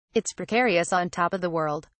It's precarious on top of the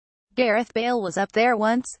world. Gareth Bale was up there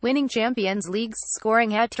once, winning Champions Leagues,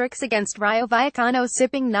 scoring hat-tricks against Rayo Vallecano,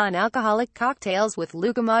 sipping non-alcoholic cocktails with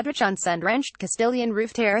Luka Modric on sundrenched Castilian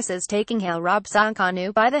roof terraces, taking Hal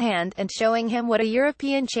RobsonKanu by the hand, and showing him what a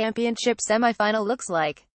European Championship semi-final looks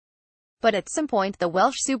like. But at some point the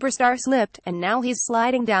Welsh superstar slipped, and now he's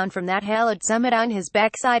sliding down from that hallowed summit on his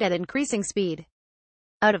backside at increasing speed.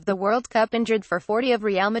 Out of the World Cup, injured for 40 of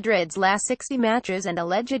Real Madrid's last 60 matches, and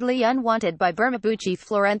allegedly unwanted by Bermud chief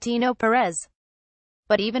Florentino Perez.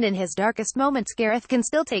 But even in his darkest moments, Gareth can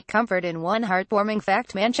still take comfort in one heartwarming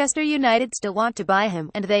fact: Manchester United still want to buy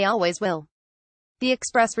him, and they always will. The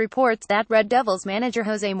Express reports that Red Devils manager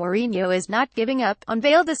Jose Mourinho is not giving up on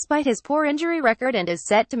Bale despite his poor injury record, and is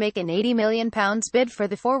set to make an £80 million bid for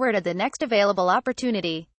the forward at the next available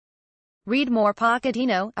opportunity. Read more: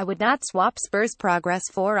 Pochettino, I would not swap Spurs' progress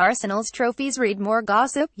for Arsenal's trophies. Read more: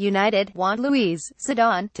 gossip, United want Luis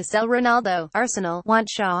Zidane to sell Ronaldo, Arsenal want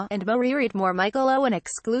Shaw and Murray. Read more: Michael Owen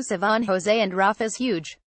exclusive on Jose and Rafa's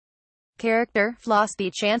huge character flaws.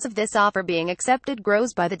 The chance of this offer being accepted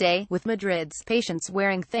grows by the day, with Madrid's patience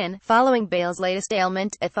wearing thin, following Bale's latest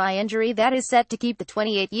ailment, a thigh injury that is set to keep the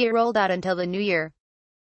 28-year-old out until the new year.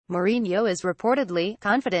 Mourinho is reportedly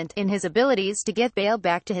confident in his abilities to get Bale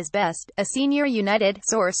back to his best, a senior United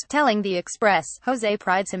source telling the Express. Jose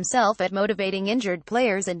prides himself at motivating injured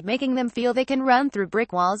players and making them feel they can run through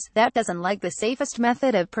brick walls. That doesn't like the safest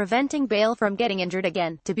method of preventing Bale from getting injured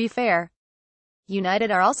again, to be fair.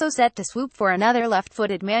 United are also set to swoop for another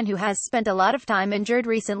left-footed man who has spent a lot of time injured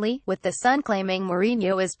recently, with the Sun claiming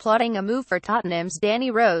Mourinho is plotting a move for Tottenham's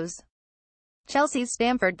Danny Rose. Chelsea's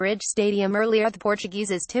Stamford Bridge Stadium earlier. The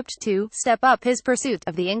Portuguese is tipped to step up his pursuit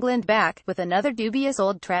of the England back, with another dubious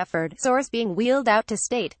Old Trafford source being wheeled out to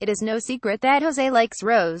state it is no secret that Jose likes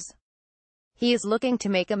Rose. He is looking to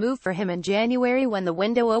make a move for him in January when the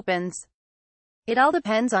window opens. It all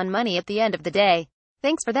depends on money at the end of the day.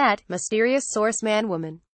 Thanks for that, mysterious source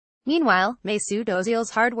man-woman. Meanwhile, Mesut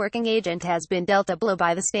Ozil's hard-working agent has been dealt a blow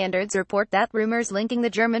by the Standard's report that rumors linking the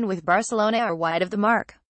German with Barcelona are wide of the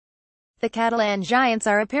mark. The Catalan giants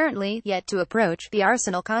are apparently yet to approach the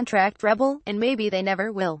Arsenal contract rebel, and maybe they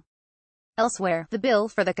never will. Elsewhere, the bill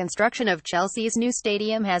for the construction of Chelsea's new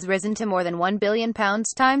stadium has risen to more than £1 billion.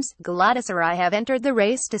 Galatasaray have entered the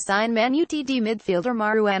race to sign Man Utd midfielder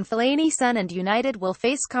Marouane Fellaini's son, and United will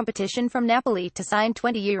face competition from Napoli to sign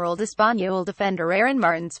 20-year-old Espanyol defender Aaron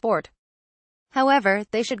Martinsport. However,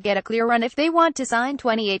 they should get a clear run if they want to sign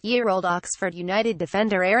 28-year-old Oxford United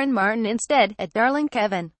defender Aaron Martin instead, at Darling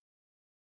Kevin.